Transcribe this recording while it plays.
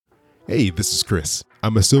Hey, this is Chris.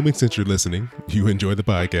 I'm assuming since you're listening, you enjoy the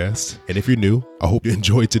podcast. And if you're new, I hope you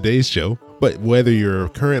enjoyed today's show. But whether you're a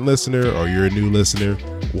current listener or you're a new listener,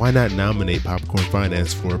 why not nominate Popcorn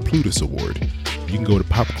Finance for a Plutus Award? You can go to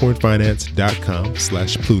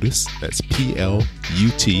popcornfinance.com/Plutus. That's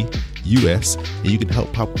PLUTUS. And you can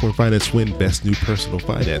help Popcorn Finance win Best New Personal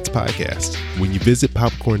Finance Podcast. When you visit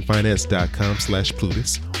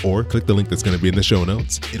popcornfinance.com/Plutus or click the link that's going to be in the show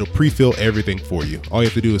notes, it'll pre-fill everything for you. All you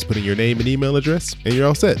have to do is put in your name and email address and you're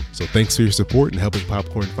all set. So thanks for your support in helping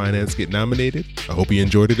Popcorn Finance get nominated. I hope you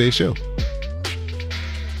enjoy today's show.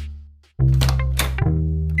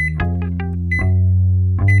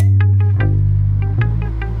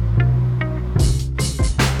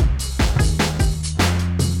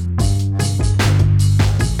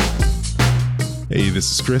 Hey,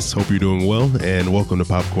 this is Chris. Hope you're doing well, and welcome to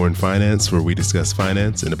Popcorn Finance, where we discuss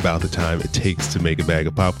finance and about the time it takes to make a bag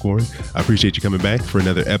of popcorn. I appreciate you coming back for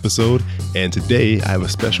another episode, and today I have a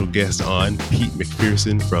special guest on, Pete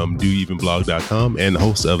McPherson from DoYouEvenBlog.com and the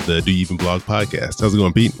host of the Do You Even Blog podcast. How's it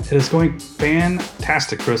going, Pete? It is going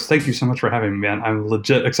fantastic, Chris. Thank you so much for having me, man. I'm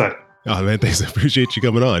legit excited. Oh, man, thanks. I appreciate you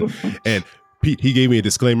coming on. And Pete, he gave me a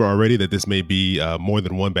disclaimer already that this may be more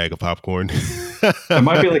than one bag of popcorn. It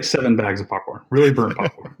might be like 7 bags of popcorn, really burnt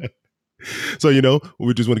popcorn. So,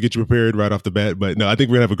 we just want to get you prepared right off the bat. But no, I think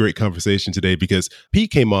we're going to have a great conversation today because Pete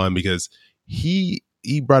came on because he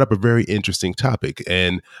brought up a very interesting topic.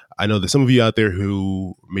 And I know that some of you out there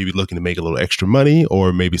who may be looking to make a little extra money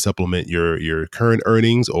or maybe supplement your current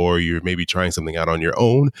earnings, or you're maybe trying something out on your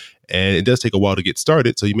own. And it does take a while to get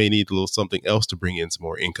started. So you may need a little something else to bring in some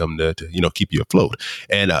more income to keep you afloat.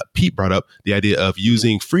 And Pete brought up the idea of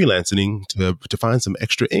using freelancing to find some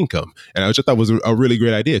extra income. And I just thought was a really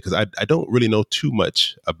great idea because I don't really know too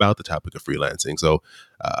much about the topic of freelancing. So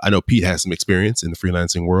I know Pete has some experience in the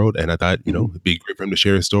freelancing world, and I thought, it'd be great for him to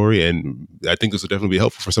share his story. And I think this will definitely be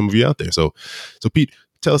helpful for some of you out there. So Pete,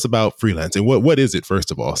 tell us about freelancing. What is it,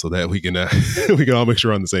 first of all, so that we can we can all make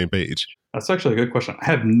sure we're on the same page? That's actually a good question. I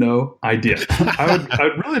have no idea. I would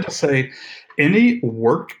really just say any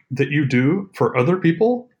work that you do for other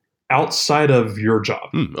people outside of your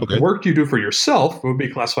job. Okay. Work you do for yourself would be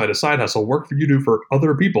classified as side hustle. Work you do for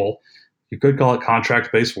other people, you could call it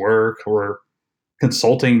contract-based work or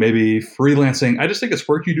consulting, maybe freelancing. I just think it's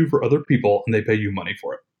work you do for other people and they pay you money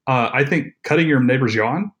for it. I think cutting your neighbor's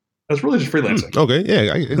yawn, that's really just freelancing. Okay,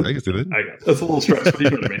 yeah, I can see that. I guess that's a little stretch, but you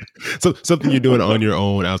know what I mean. So something you're doing on your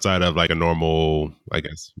own outside of like a normal, I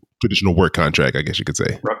guess, traditional work contract, I guess you could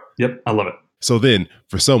say. Right. Yep, I love it. So then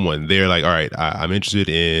for someone, they're like, all right, I'm interested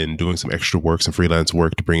in doing some extra work, some freelance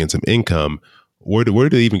work to bring in some income. Where do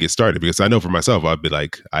they even get started? Because I know for myself, I'd be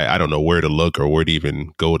like, I don't know where to look or where to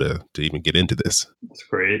even go to even get into this. That's a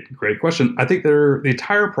great question. I think the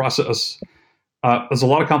entire process, there's a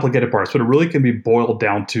lot of complicated parts, but it really can be boiled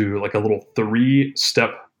down to like a little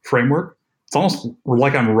 3-step framework. It's almost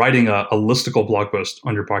like I'm writing a listicle blog post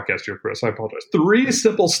on your podcast here, Chris. I apologize. 3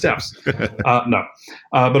 simple steps. No,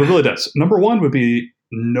 but it really does. Number 1 would be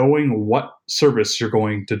knowing what service you're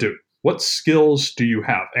going to do. What skills do you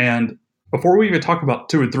have? And before we even talk about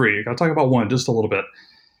 2 and 3, I'll talk about 1 just a little bit.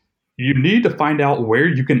 You need to find out where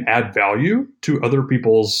you can add value to other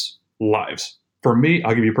people's lives. For me,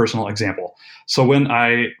 I'll give you a personal example. So when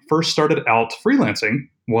I first started out freelancing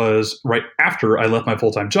was right after I left my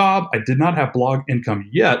full-time job. I did not have blog income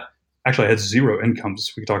yet. Actually, I had 0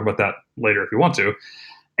 incomes. We can talk about that later if you want to.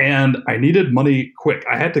 And I needed money quick.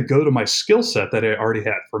 I had to go to my skill set that I already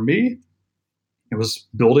had. For me, it was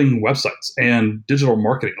building websites and digital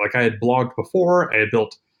marketing. Like I had blogged before. I had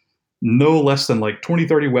built no less than like 20,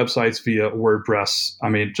 30 websites via WordPress. I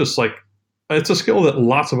mean, just like, it's a skill that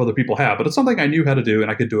lots of other people have, but it's something I knew how to do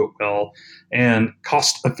and I could do it well and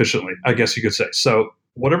cost efficiently, I guess you could say. So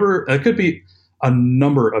whatever, it could be a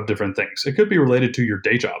number of different things. It could be related to your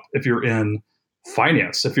day job. If you're in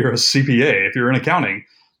finance, if you're a CPA, if you're in accounting,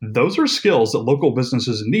 those are skills that local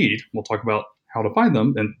businesses need. We'll talk about how to find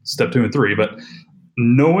them in step 2 and 3, but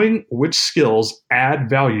knowing which skills add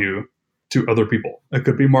value to other people. It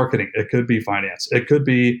could be marketing. It could be finance. It could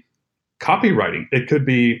be copywriting. It could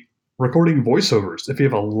be recording voiceovers if you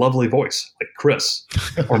have a lovely voice like Chris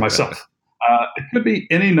or myself. It could be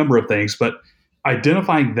any number of things, but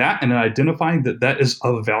identifying that and identifying that is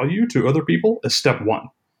of value to other people is step 1.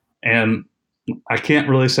 And I can't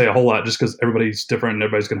really say a whole lot just because everybody's different and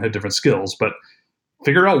everybody's going to have different skills, but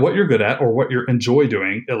figure out what you're good at or what you enjoy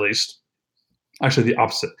doing, at least. Actually, the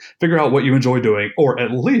opposite. Figure out what you enjoy doing, or at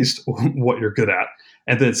least what you're good at,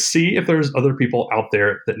 and then see if there's other people out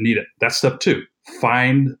there that need it. That's step 2.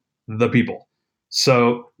 Find the people.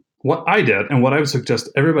 So what I did and what I would suggest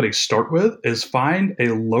everybody start with is find a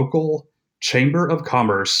local chamber of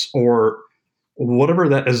commerce or whatever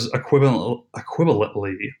that is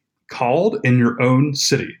equivalently called in your own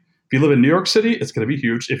city. If you live in New York City, it's going to be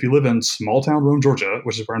huge. If you live in small town Rome, Georgia,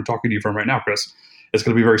 which is where I'm talking to you from right now, Chris, it's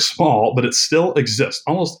going to be very small, but it still exists.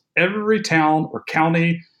 Almost every town or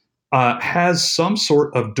county has some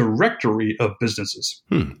sort of directory of businesses.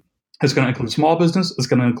 It's going to include small business. It's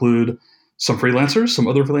going to include some freelancers. Some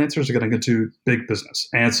other freelancers are going to get to big business.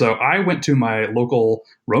 And so I went to my local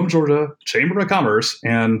Rome, Georgia Chamber of Commerce,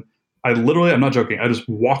 and I literally, I'm not joking, I just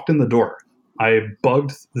walked in the door. I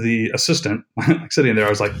bugged the assistant sitting there. I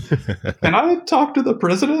was like, can I talk to the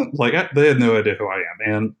president? Like, they had no idea who I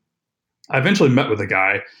am. And I eventually met with the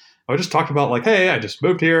guy. I just talked about like, hey, I just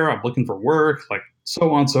moved here. I'm looking for work, like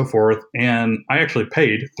so on and so forth. And I actually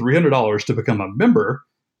paid $300 to become a member.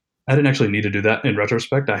 I didn't actually need to do that in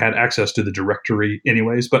retrospect. I had access to the directory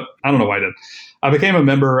anyways, but I don't know why I did. I became a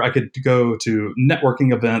member. I could go to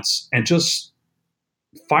networking events and just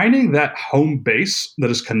finding that home base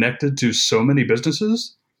that is connected to so many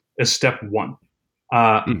businesses is step one,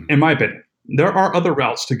 in my opinion. There are other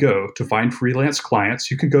routes to go to find freelance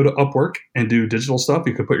clients. You could go to Upwork and do digital stuff.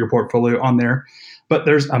 You could put your portfolio on there. But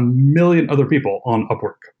there's a million other people on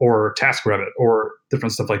Upwork or TaskRabbit or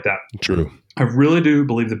different stuff like that. True. I really do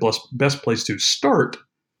believe the best place to start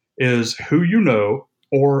is who you know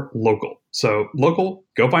or local. So local,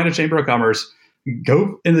 go find a chamber of commerce,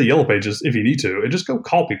 go into the yellow pages if you need to, and just go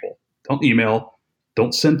call people. Don't email,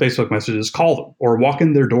 don't send Facebook messages, call them or walk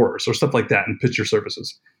in their doors or stuff like that and pitch your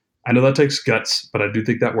services. I know that takes guts, but I do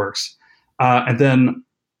think that works. And then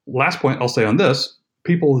last point I'll say on this,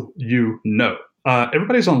 people you know.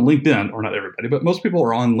 Everybody's on LinkedIn, or not everybody, but most people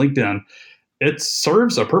are on LinkedIn. It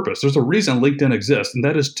serves a purpose. There's a reason LinkedIn exists, and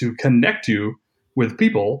that is to connect you with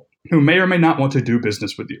people who may or may not want to do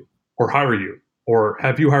business with you or hire you or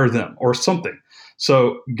have you hire them or something.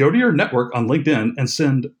 So go to your network on LinkedIn and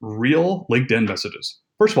send real LinkedIn messages.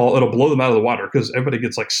 First of all, it'll blow them out of the water because everybody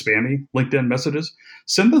gets like spammy LinkedIn messages.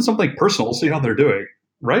 Send them something personal, see how they're doing.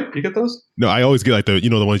 Right? You get those? No, I always get like the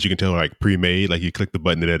ones you can tell are like pre-made, like you click the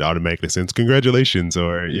button and it automatically sends congratulations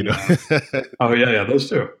or, know. Oh, yeah, those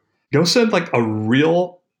too. Go send like a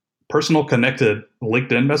real personal connected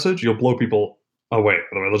LinkedIn message. You'll blow people away. By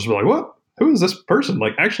the way, they'll just be like, what? Who is this person?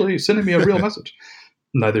 Like actually sending me a real message.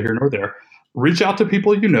 Neither here nor there. Reach out to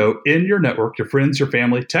people you know in your network, your friends, your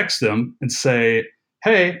family, text them and say,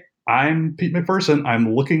 hey, I'm Pete McPherson.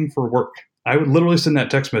 I'm looking for work. I would literally send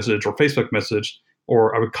that text message or Facebook message,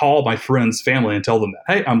 or I would call my friend's family and tell them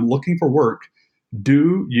that, hey, I'm looking for work.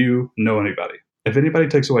 Do you know anybody? If anybody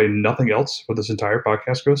takes away nothing else for this entire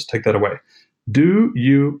podcast, Chris, take that away. Do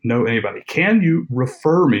you know anybody? Can you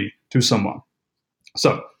refer me to someone?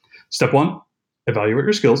 So step one, evaluate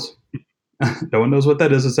your skills. No one knows what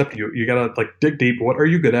that is except you. You got to like dig deep. What are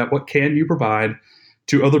you good at? What can you provide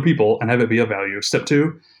to other people and have it be of value? Step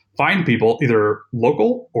two, find people either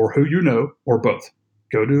local or who you know or both.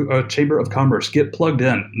 Go to a chamber of commerce, get plugged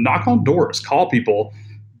in, knock on doors, call people,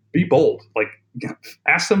 be bold. Like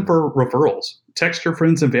ask them for referrals. Text your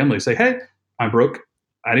friends and family. Say, hey, I'm broke.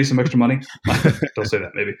 I need some extra money. Don't say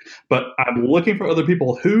that maybe. But I'm looking for other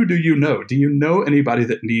people. Who do you know? Do you know anybody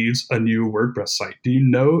that needs a new WordPress site? Do you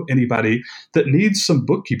know anybody that needs some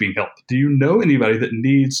bookkeeping help? Do you know anybody that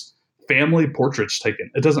needs family portraits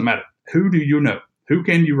taken? It doesn't matter. Who do you know? Who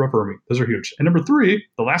can you refer me? Those are huge. And number three,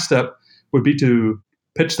 the last step would be to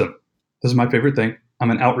pitch them. This is my favorite thing.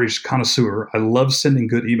 I'm an outreach connoisseur. I love sending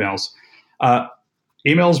good emails.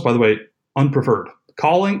 Emails, by the way, unpreferred.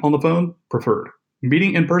 Calling on the phone, preferred.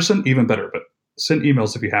 Meeting in person, even better, but send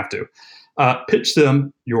emails if you have to. Pitch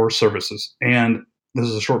them your services. And this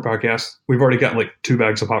is a short podcast. We've already got like 2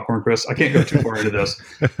 bags of popcorn, Chris. I can't go too far into this,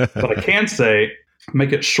 but I can say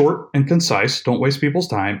make it short and concise. Don't waste people's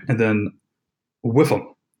time. And then whiff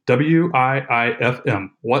them. WIIFM.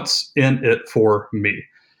 What's in it for me?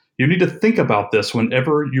 You need to think about this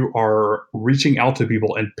whenever you are reaching out to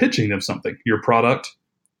people and pitching them something, your product.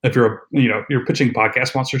 If you're pitching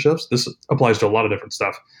podcast sponsorships, this applies to a lot of different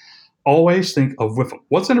stuff. Always think of whiff them.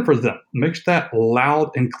 What's in it for them? Make that loud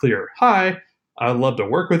and clear. Hi, I'd love to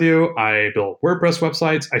work with you. I build WordPress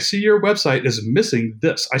websites. I see your website is missing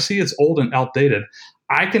this. I see it's old and outdated.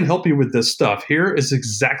 I can help you with this stuff. Here is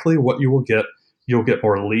exactly what you will get. You'll get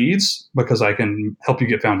more leads because I can help you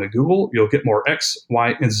get found in Google. You'll get more X,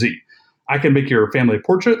 Y, and Z. I can make your family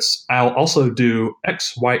portraits. I'll also do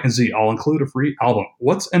X, Y, and Z. I'll include a free album.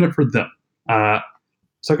 What's in it for them?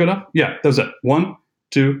 Is that good enough? Yeah, that's it. 1,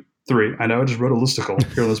 2, three. I know I just wrote a listicle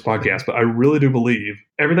here on this podcast, but I really do believe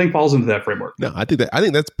everything falls into that framework. No, I think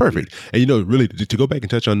that's perfect. And really to go back and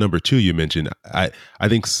touch on number two, you mentioned, I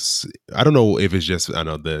think I don't know if it's just I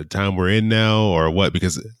don't know the time we're in now or what.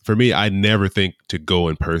 Because for me, I never think to go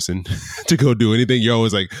in person to go do anything. You're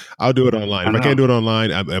always like, I'll do it online. If I can't do it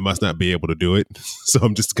online, I must not be able to do it. So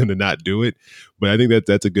I'm just going to not do it. But I think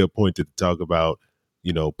that's a good point to talk about.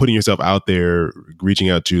 Putting yourself out there, reaching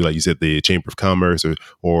out to, like you said, the Chamber of Commerce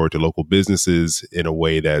or to local businesses in a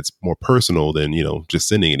way that's more personal than, just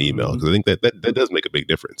sending an email. Because I think that does make a big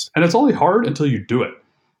difference. And it's only hard until you do it.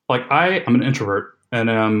 Like I'm an introvert and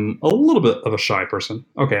I'm a little bit of a shy person.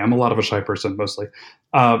 Okay, I'm a lot of a shy person mostly.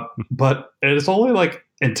 But it's only like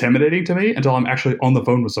intimidating to me until I'm actually on the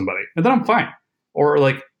phone with somebody. And then I'm fine. Or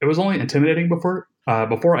like it was only intimidating before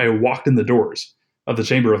I walked in the doors of the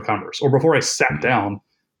Chamber of Commerce, or before I sat down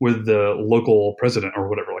with the local president or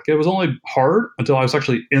whatever. Like it was only hard until I was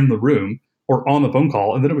actually in the room or on the phone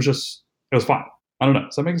call, and then it was fine. I don't know.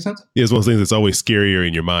 Does that make sense? Yeah, it's one of those things that's always scarier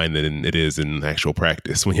in your mind than it is in actual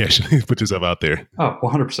practice when you actually put yourself out there. Oh,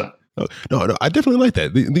 100%. Oh, no, I definitely like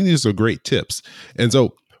that. These are great tips. And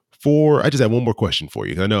so I just have one more question for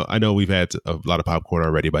you. I know we've had a lot of popcorn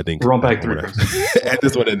already, but I think we're on bag three. Add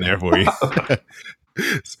this one in there for you.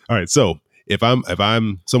 All right, so if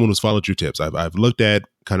I'm someone who's followed your tips, I've looked at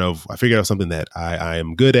I figured out something that I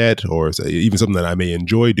am good at, or even something that I may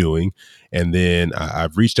enjoy doing, and then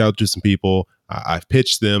I've reached out to some people, I've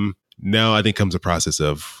pitched them. Now I think comes a process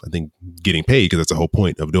of getting paid, because that's the whole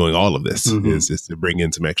point of doing all of this is to bring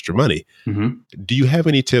in some extra money. Mm-hmm. Do you have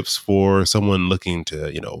any tips for someone looking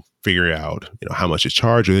to figure out how much to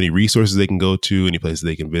charge, or any resources they can go to, any places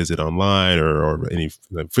they can visit online, or any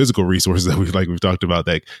physical resources that we've talked about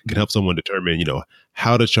that can help someone determine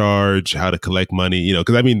how to charge, how to collect money?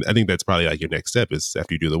 Because I think that's probably like your next step is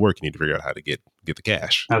after you do the work, you need to figure out how to get the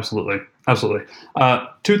cash. Absolutely.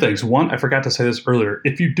 Two things. One, I forgot to say this earlier.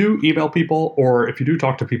 If you do email people or if you do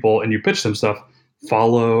talk to people and you pitch them stuff,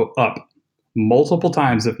 follow up multiple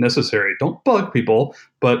times if necessary. Don't bug people,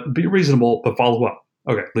 but be reasonable, but follow up.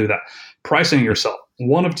 Okay, leave that. Pricing yourself.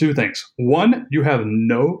 One of two things. One, you have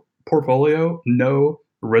no portfolio, no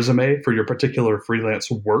resume for your particular freelance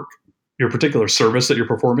work, your particular service that you're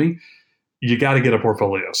performing. You got to get a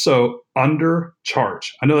portfolio. So undercharge.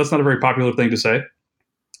 I know that's not a very popular thing to say.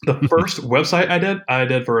 The first website I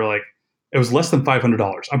did for it was less than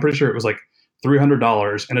 $500. I'm pretty sure it was like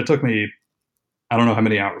 $300. And it took me, I don't know how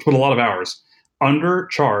many hours, but a lot of hours.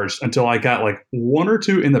 Undercharged until I got like one or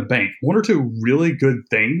two in the bank, one or two really good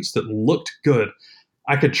things that looked good.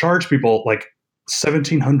 I could charge people like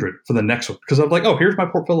 $1,700 for the next one, because I'm like, oh, here's my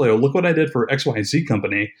portfolio. Look what I did for X, Y, and Z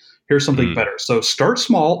company. Here's something better. So start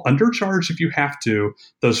small, undercharge if you have to,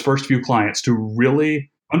 those first few clients, to really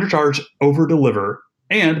undercharge, over deliver,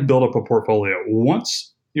 and build up a portfolio.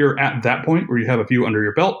 Once you're at that point where you have a few under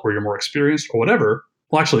your belt, where you're more experienced or whatever,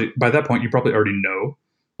 well, actually, by that point, you probably already know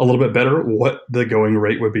a little bit better what the going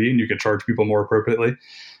rate would be, and you can charge people more appropriately.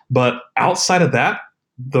 But outside of that,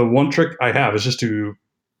 the one trick I have is just to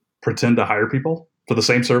pretend to hire people for the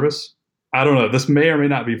same service. I don't know. This may or may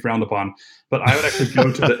not be frowned upon, but I would actually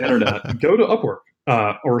go to the internet, go to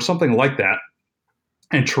Upwork or something like that,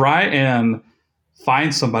 and try and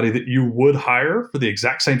find somebody that you would hire for the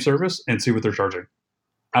exact same service and see what they're charging.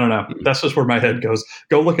 I don't know. That's just where my head goes.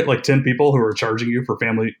 Go look at like 10 people who are charging you for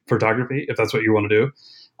family photography, if that's what you want to do.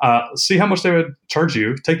 See how much they would charge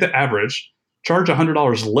you. Take the average, charge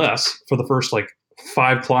 $100 less for the first like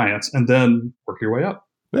 5 clients, and then work your way up.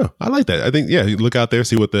 No, I like that. I think, yeah, you look out there,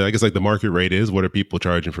 see what the market rate is. What are people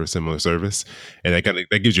charging for a similar service? And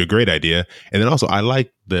that gives you a great idea. And then also, I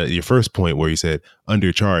like your first point where you said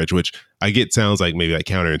undercharge, which I get sounds like maybe like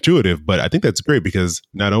counterintuitive, but I think that's great, because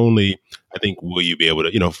not only I think will you be able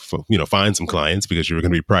to find some clients because you're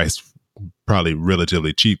going to be priced probably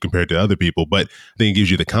relatively cheap compared to other people, but I think it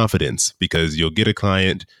gives you the confidence because you'll get a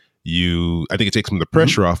client. I think it takes some of the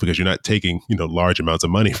pressure off because you're not taking, large amounts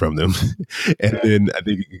of money from them. And then I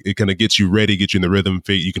think it kind of gets you ready, get you in the rhythm.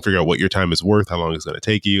 You can figure out what your time is worth, how long it's going to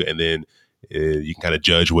take you. And then you can kind of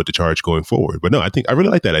judge what to charge going forward. But no, I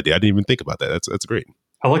really like that idea. I didn't even think about that. That's great.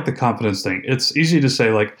 I like the confidence thing. It's easy to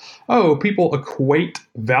say like, oh, people equate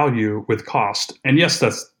value with cost. And yes,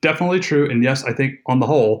 that's definitely true. And yes, I think on the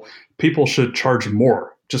whole, people should charge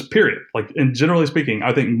more, just period. Like, and generally speaking,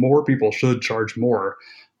 I think more people should charge more.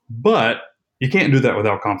 But you can't do that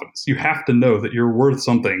without confidence. You have to know that you're worth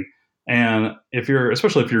something. And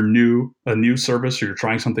especially if you're a new service or you're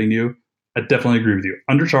trying something new, I definitely agree with you.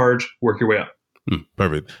 Undercharge, work your way up.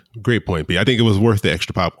 Perfect. Great point, Pete. I think it was worth the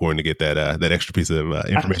extra popcorn to get that extra piece of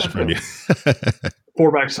information from you.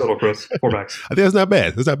 4 backs total, Chris. 4 backs. I think that's not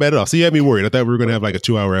bad. That's not bad at all. So you had me worried. I thought we were going to have like a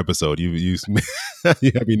 2-hour episode. You you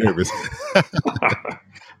had me nervous.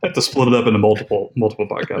 I have to split it up into multiple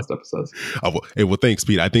podcast episodes. Well, thanks,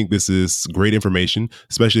 Pete. I think this is great information,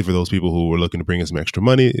 especially for those people who are looking to bring in some extra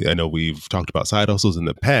money. I know we've talked about side hustles in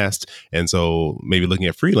the past, and so maybe looking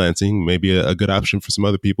at freelancing may be a good option for some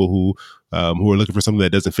other people who are looking for something that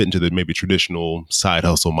doesn't fit into the maybe traditional side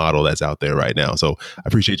hustle model that's out there right now. So I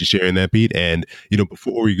appreciate you sharing that, Pete. And,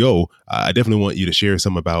 before we go, I definitely want you to share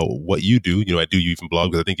some about what you do, at Do You Even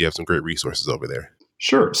Blog, because I think you have some great resources over there.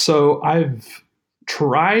 Sure. So I've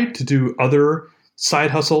tried to do other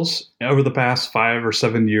side hustles over the past 5 or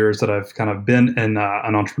 7 years that I've kind of been an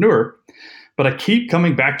entrepreneur, but I keep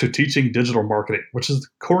coming back to teaching digital marketing, which is the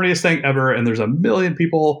corniest thing ever. And there's a million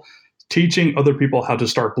people teaching other people how to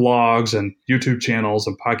start blogs and YouTube channels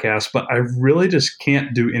and podcasts, but I really just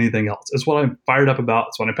can't do anything else. It's what I'm fired up about.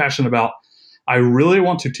 It's what I'm passionate about. I really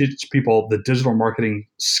want to teach people the digital marketing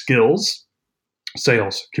skills,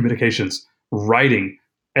 sales, communications, writing,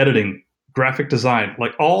 editing, graphic design,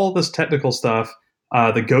 like all this technical stuff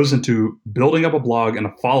that goes into building up a blog and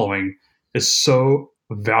a following is so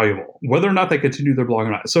valuable. Whether or not they continue their blog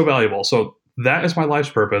or not, it's so valuable. So that is my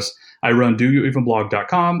life's purpose. I run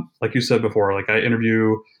doyouevenblog.com. Like you said before, like I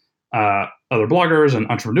interview other bloggers and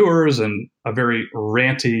entrepreneurs and a very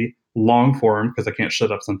ranty, long form, because I can't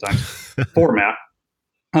shut up sometimes, format.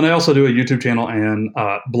 And I also do a YouTube channel and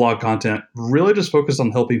blog content, really just focused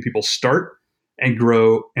on helping people start and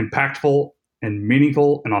grow impactful and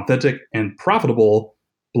meaningful and authentic and profitable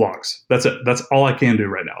blogs. That's it. That's all I can do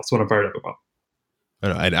right now. That's what I'm fired up about.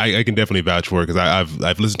 I can definitely vouch for it because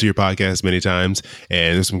I've listened to your podcast many times,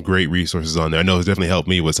 and there's some great resources on there. I know it's definitely helped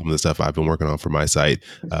me with some of the stuff I've been working on for my site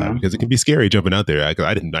because it can be scary jumping out there. I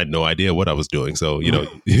had no idea what I was doing. So,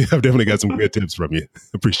 I've definitely got some good tips from you.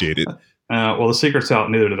 Appreciate it. Well, the secret's out.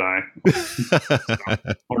 Neither did I.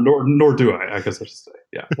 nor do I guess I should say.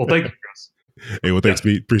 Yeah. Well, thank you, Chris. Hey, well, thanks,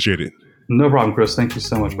 Pete. Appreciate it. No problem, Chris. Thank you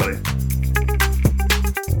so much, buddy.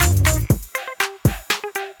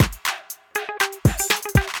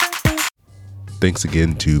 Thanks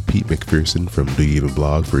again to Pete McPherson from Do You Even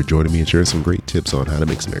Blog for joining me and sharing some great tips on how to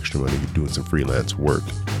make some extra money doing some freelance work.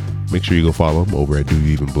 Make sure you go follow him over at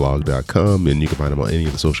doyouevenblog.com, and you can find him on any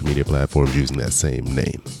of the social media platforms using that same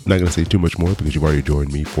name. I'm not going to say too much more because you've already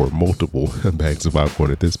joined me for multiple bags of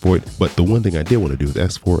popcorn at this point, but the one thing I did want to do is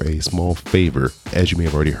ask for a small favor. As you may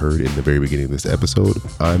have already heard in the very beginning of this episode,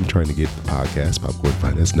 I'm trying to get the podcast Popcorn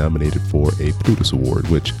Finance nominated for a Plutus Award,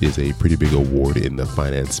 which is a pretty big award in the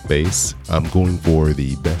finance space. I'm going for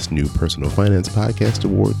the Best New Personal Finance Podcast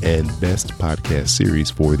Award and Best Podcast Series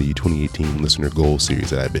for the 2018 Listener Goal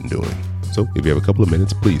Series that I've been doing. So if you have a couple of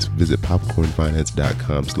minutes, please visit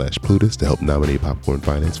popcornfinance.com/Plutus to help nominate Popcorn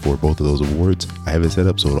Finance for both of those awards. I have it set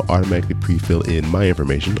up so it'll automatically pre-fill in my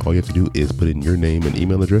information. All you have to do is put in your name and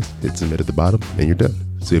email address, hit submit at the bottom, and you're done.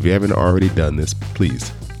 So if you haven't already done this,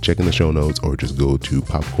 please check in the show notes or just go to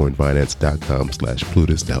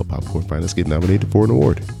popcornfinance.com/Plutus to help Popcorn Finance get nominated for an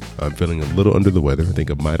award. I'm feeling a little under the weather. I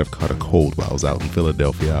think I might have caught a cold while I was out in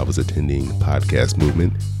Philadelphia. I was attending Podcast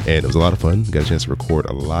Movement, and it was a lot of fun. Got a chance to record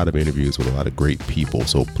a lot of interviews with a lot of great people.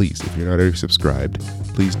 So please, if you're not already subscribed,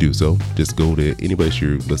 please do so. Just go to any place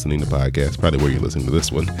you're listening to podcasts, probably where you're listening to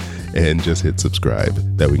this one, and just hit subscribe.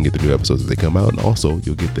 That way we can get the new episodes as they come out. And also,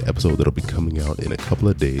 you'll get the episode that'll be coming out in a couple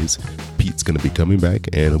of days. Pete's going to be coming back,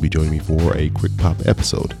 and he'll be joining me for a quick pop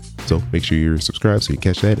episode. So make sure you're subscribed so you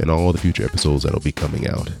catch that and all the future episodes that'll be coming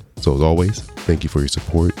out. So as always, thank you for your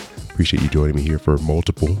support. Appreciate you joining me here for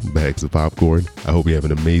multiple bags of popcorn. I hope you have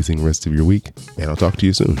an amazing rest of your week, and I'll talk to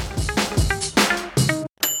you soon.